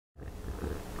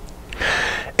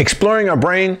Exploring our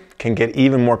brain can get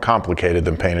even more complicated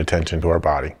than paying attention to our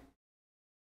body.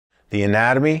 The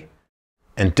anatomy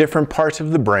and different parts of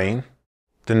the brain,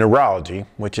 the neurology,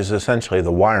 which is essentially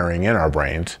the wiring in our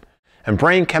brains, and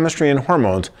brain chemistry and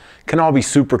hormones can all be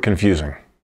super confusing.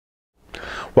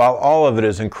 While all of it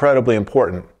is incredibly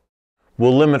important,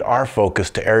 we'll limit our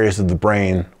focus to areas of the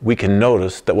brain we can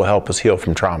notice that will help us heal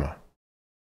from trauma.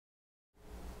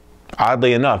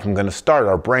 Oddly enough, I'm going to start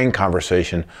our brain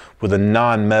conversation with a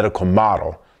non-medical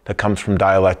model that comes from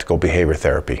dialectical behavior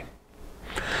therapy.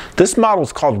 This model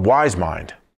is called Wise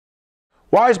Mind.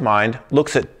 Wise Mind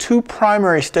looks at two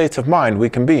primary states of mind we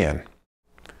can be in.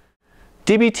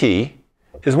 DBT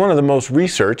is one of the most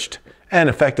researched and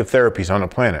effective therapies on the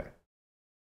planet.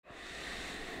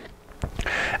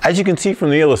 As you can see from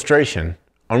the illustration,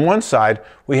 on one side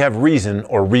we have reason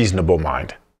or reasonable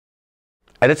mind.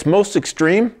 At its most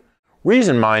extreme,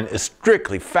 reason mind is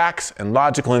strictly facts and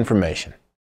logical information.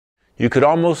 You could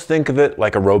almost think of it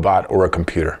like a robot or a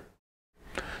computer.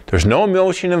 There's no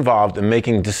emotion involved in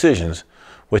making decisions,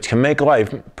 which can make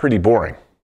life pretty boring.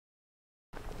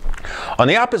 On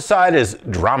the opposite side is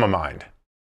drama mind.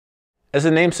 As the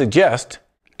name suggests,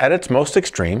 at its most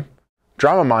extreme,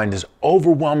 drama mind is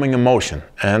overwhelming emotion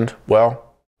and,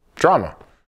 well, drama.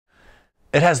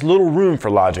 It has little room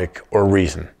for logic or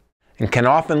reason, and can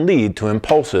often lead to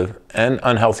impulsive and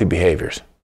unhealthy behaviors.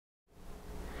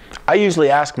 I usually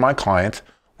ask my clients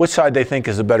which side they think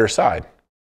is the better side.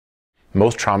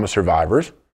 Most trauma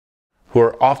survivors, who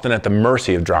are often at the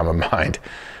mercy of drama mind,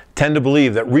 tend to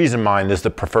believe that reason mind is the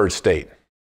preferred state.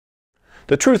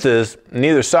 The truth is,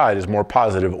 neither side is more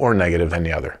positive or negative than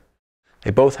the other.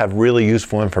 They both have really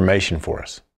useful information for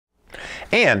us.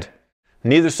 And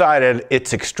neither side at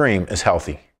its extreme is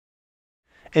healthy.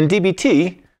 In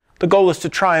DBT, the goal is to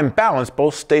try and balance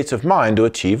both states of mind to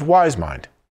achieve Wise Mind.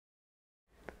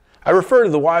 I refer to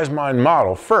the Wise Mind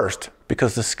model first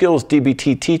because the skills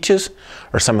DBT teaches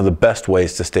are some of the best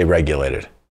ways to stay regulated.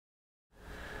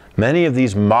 Many of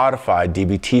these modified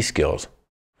DBT skills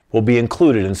will be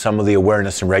included in some of the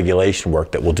awareness and regulation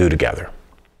work that we'll do together.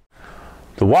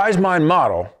 The Wise Mind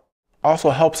model also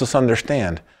helps us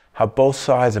understand how both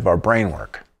sides of our brain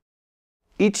work.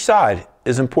 Each side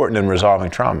is important in resolving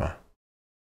trauma.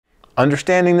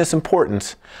 Understanding this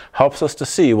importance helps us to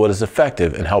see what is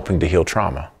effective in helping to heal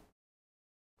trauma.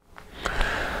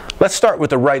 Let's start with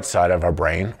the right side of our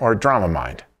brain, or drama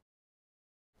mind.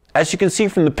 As you can see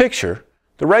from the picture,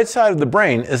 the right side of the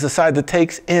brain is the side that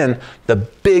takes in the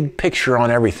big picture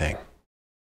on everything.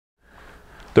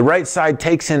 The right side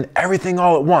takes in everything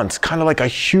all at once, kind of like a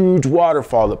huge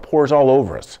waterfall that pours all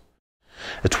over us.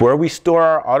 It's where we store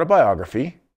our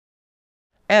autobiography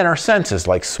and our senses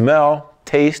like smell,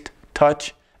 taste,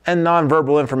 touch, and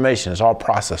nonverbal information is all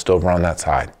processed over on that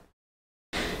side.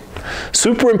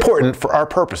 Super important for our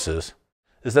purposes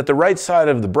is that the right side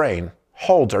of the brain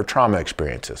holds our trauma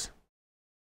experiences.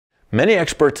 Many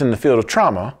experts in the field of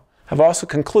trauma have also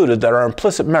concluded that our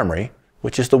implicit memory,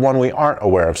 which is the one we aren't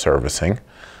aware of servicing,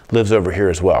 lives over here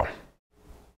as well.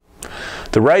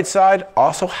 The right side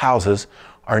also houses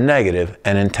our negative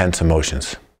and intense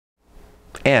emotions.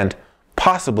 And,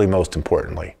 possibly most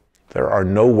importantly, there are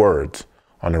no words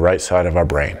on the right side of our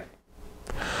brain.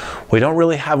 We don't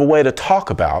really have a way to talk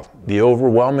about the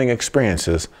overwhelming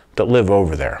experiences that live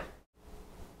over there.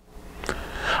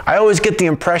 I always get the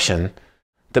impression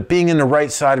that being in the right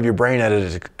side of your brain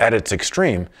at its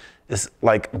extreme is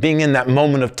like being in that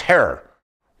moment of terror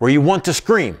where you want to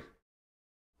scream.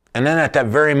 And then at that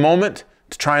very moment,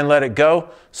 to try and let it go,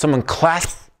 someone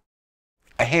clasps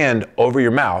a hand over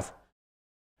your mouth,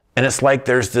 and it's like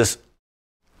there's this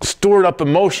stored up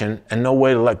emotion and no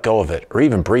way to let go of it or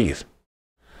even breathe.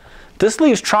 This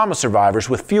leaves trauma survivors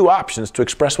with few options to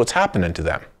express what's happening to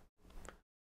them.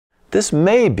 This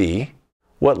may be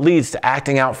what leads to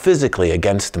acting out physically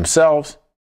against themselves,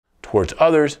 towards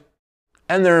others,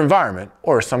 and their environment,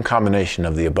 or some combination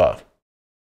of the above.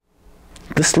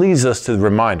 This leads us to the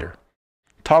reminder: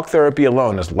 talk therapy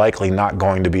alone is likely not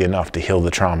going to be enough to heal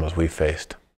the traumas we've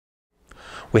faced.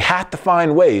 We have to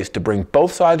find ways to bring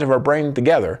both sides of our brain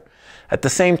together at the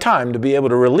same time to be able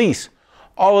to release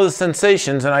all of the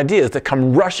sensations and ideas that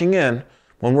come rushing in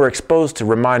when we're exposed to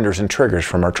reminders and triggers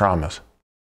from our traumas.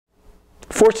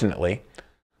 Fortunately,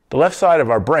 the left side of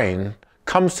our brain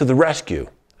comes to the rescue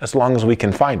as long as we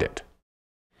can find it.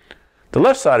 The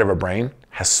left side of our brain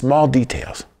has small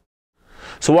details.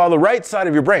 So while the right side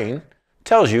of your brain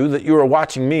tells you that you are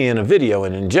watching me in a video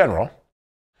and in general,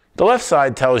 the left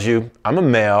side tells you I'm a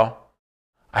male,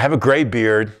 I have a gray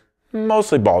beard,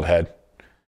 mostly bald head,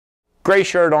 gray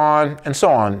shirt on, and so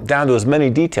on, down to as many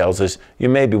details as you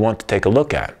maybe want to take a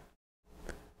look at.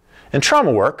 In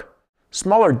trauma work,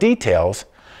 smaller details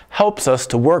helps us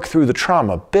to work through the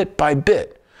trauma bit by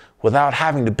bit without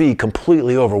having to be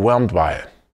completely overwhelmed by it.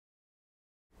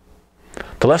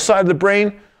 The left side of the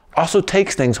brain also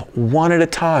takes things one at a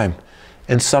time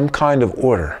in some kind of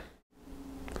order.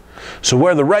 So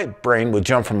where the right brain would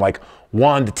jump from like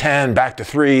 1 to 10, back to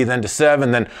 3, then to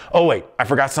 7, then, oh wait, I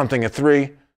forgot something at 3.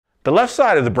 The left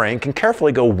side of the brain can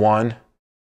carefully go 1,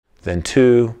 then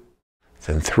 2,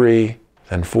 then 3,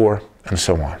 then 4, and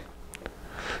so on.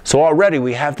 So already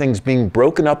we have things being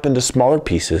broken up into smaller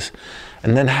pieces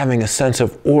and then having a sense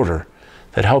of order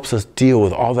that helps us deal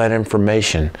with all that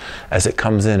information as it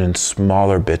comes in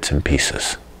smaller bits and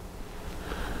pieces.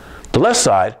 The left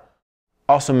side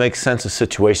also makes sense of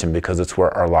situation because it's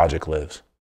where our logic lives.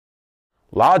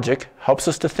 Logic helps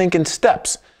us to think in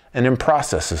steps and in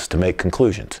processes to make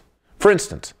conclusions. For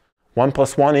instance, 1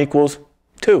 plus 1 equals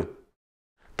 2.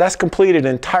 That's completed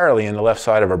entirely in the left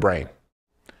side of our brain.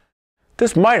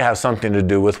 This might have something to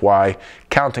do with why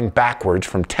counting backwards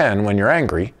from 10 when you're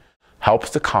angry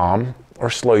helps to calm or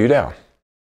slow you down.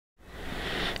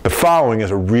 The following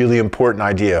is a really important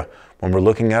idea when we're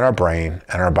looking at our brain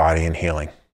and our body in healing.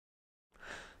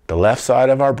 The left side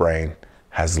of our brain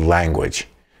has language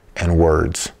and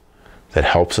words that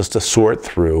helps us to sort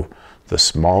through the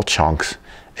small chunks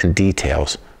and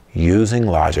details using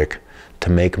logic to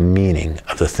make meaning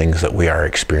of the things that we are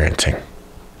experiencing.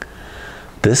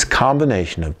 This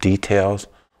combination of details,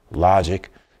 logic,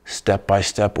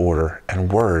 step-by-step order,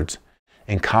 and words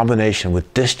in combination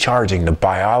with discharging the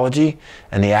biology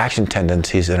and the action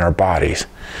tendencies in our bodies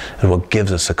is what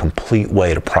gives us a complete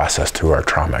way to process through our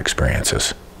trauma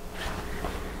experiences.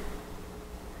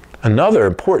 Another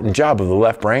important job of the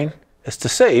left brain is to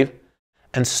save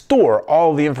and store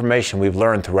all the information we've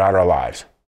learned throughout our lives.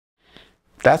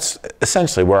 That's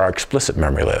essentially where our explicit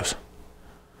memory lives.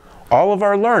 All of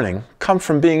our learning comes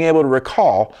from being able to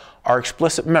recall our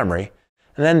explicit memory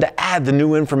and then to add the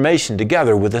new information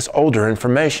together with this older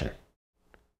information.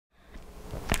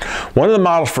 One of the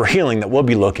models for healing that we'll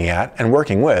be looking at and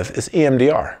working with is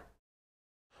EMDR.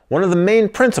 One of the main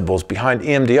principles behind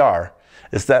EMDR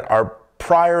is that our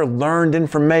prior learned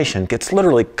information gets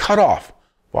literally cut off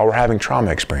while we're having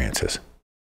trauma experiences.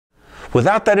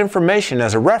 Without that information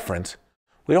as a reference,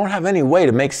 we don't have any way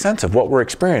to make sense of what we're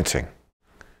experiencing.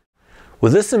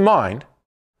 With this in mind,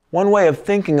 one way of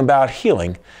thinking about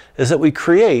healing is that we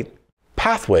create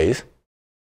pathways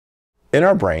in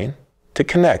our brain to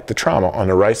connect the trauma on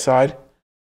the right side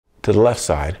to the left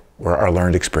side where our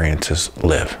learned experiences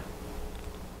live.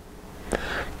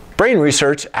 Brain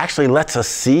research actually lets us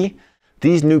see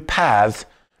these new paths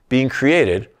being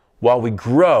created while we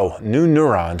grow new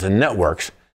neurons and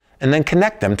networks and then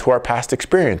connect them to our past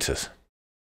experiences.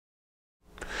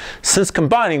 Since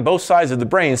combining both sides of the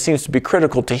brain seems to be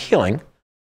critical to healing,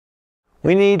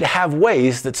 we need to have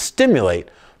ways that stimulate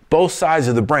both sides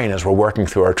of the brain as we're working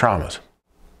through our traumas.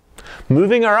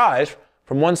 Moving our eyes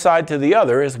from one side to the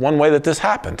other is one way that this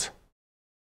happens.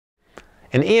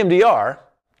 In EMDR,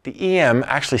 the EM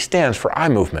actually stands for eye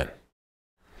movement.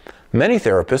 Many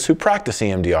therapists who practice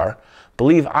EMDR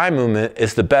believe eye movement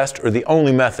is the best or the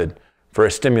only method for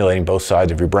stimulating both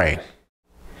sides of your brain.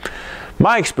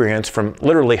 My experience from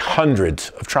literally hundreds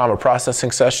of trauma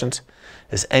processing sessions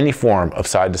is any form of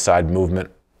side-to-side movement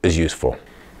is useful.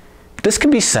 This can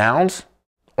be sounds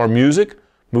or music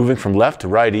moving from left to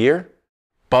right ear,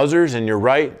 buzzers in your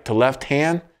right to left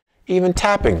hand, even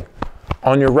tapping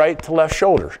on your right to left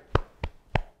shoulder.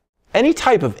 Any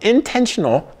type of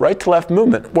intentional right to left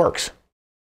movement works.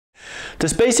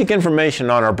 This basic information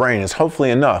on our brain is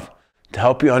hopefully enough to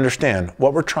help you understand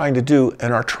what we're trying to do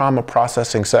in our trauma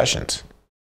processing sessions.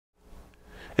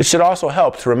 It should also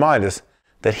help to remind us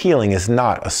that healing is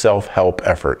not a self-help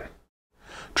effort.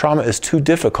 Trauma is too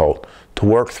difficult to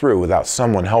work through without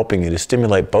someone helping you to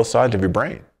stimulate both sides of your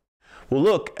brain. We'll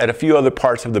look at a few other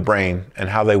parts of the brain and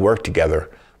how they work together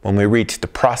when we reach the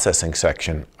processing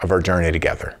section of our journey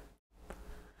together.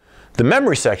 The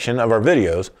memory section of our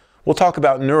videos will talk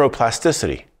about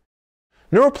neuroplasticity.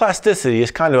 Neuroplasticity is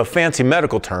kind of a fancy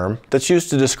medical term that's used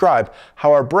to describe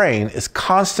how our brain is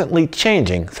constantly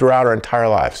changing throughout our entire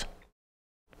lives.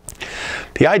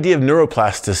 The idea of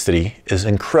neuroplasticity is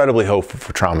incredibly hopeful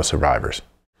for trauma survivors.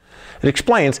 It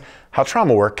explains how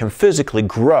trauma work can physically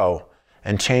grow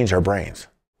and change our brains.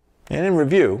 And in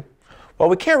review, while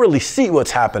we can't really see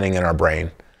what's happening in our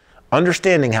brain,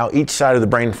 understanding how each side of the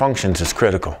brain functions is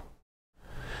critical.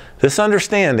 This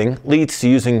understanding leads to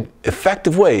using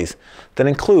effective ways that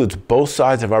includes both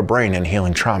sides of our brain in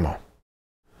healing trauma.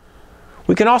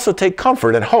 We can also take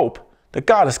comfort and hope that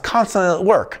God is constantly at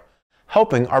work,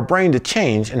 helping our brain to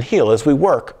change and heal as we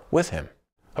work with him.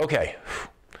 Okay,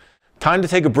 time to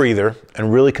take a breather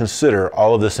and really consider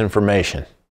all of this information.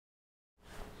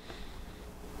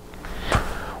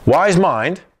 Wise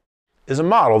Mind is a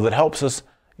model that helps us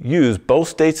use both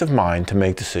states of mind to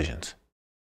make decisions.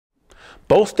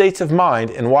 Both states of mind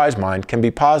in Wise Mind can be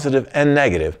positive and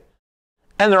negative,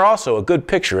 and they're also a good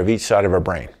picture of each side of our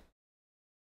brain.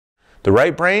 The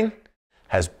right brain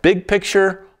has big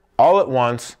picture, all at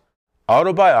once,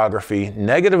 autobiography,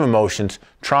 negative emotions,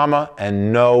 trauma,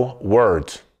 and no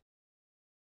words.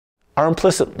 Our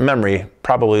implicit memory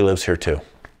probably lives here too.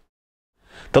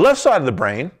 The left side of the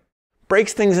brain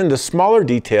breaks things into smaller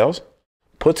details,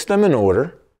 puts them in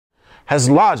order, has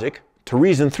logic to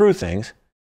reason through things,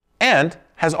 and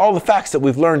has all the facts that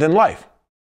we've learned in life.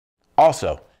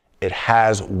 Also, it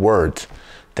has words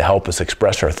to help us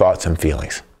express our thoughts and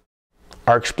feelings.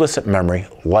 Our explicit memory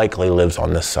likely lives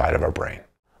on this side of our brain.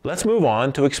 Let's move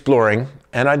on to exploring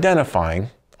and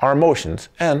identifying our emotions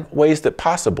and ways that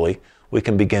possibly we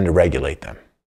can begin to regulate them.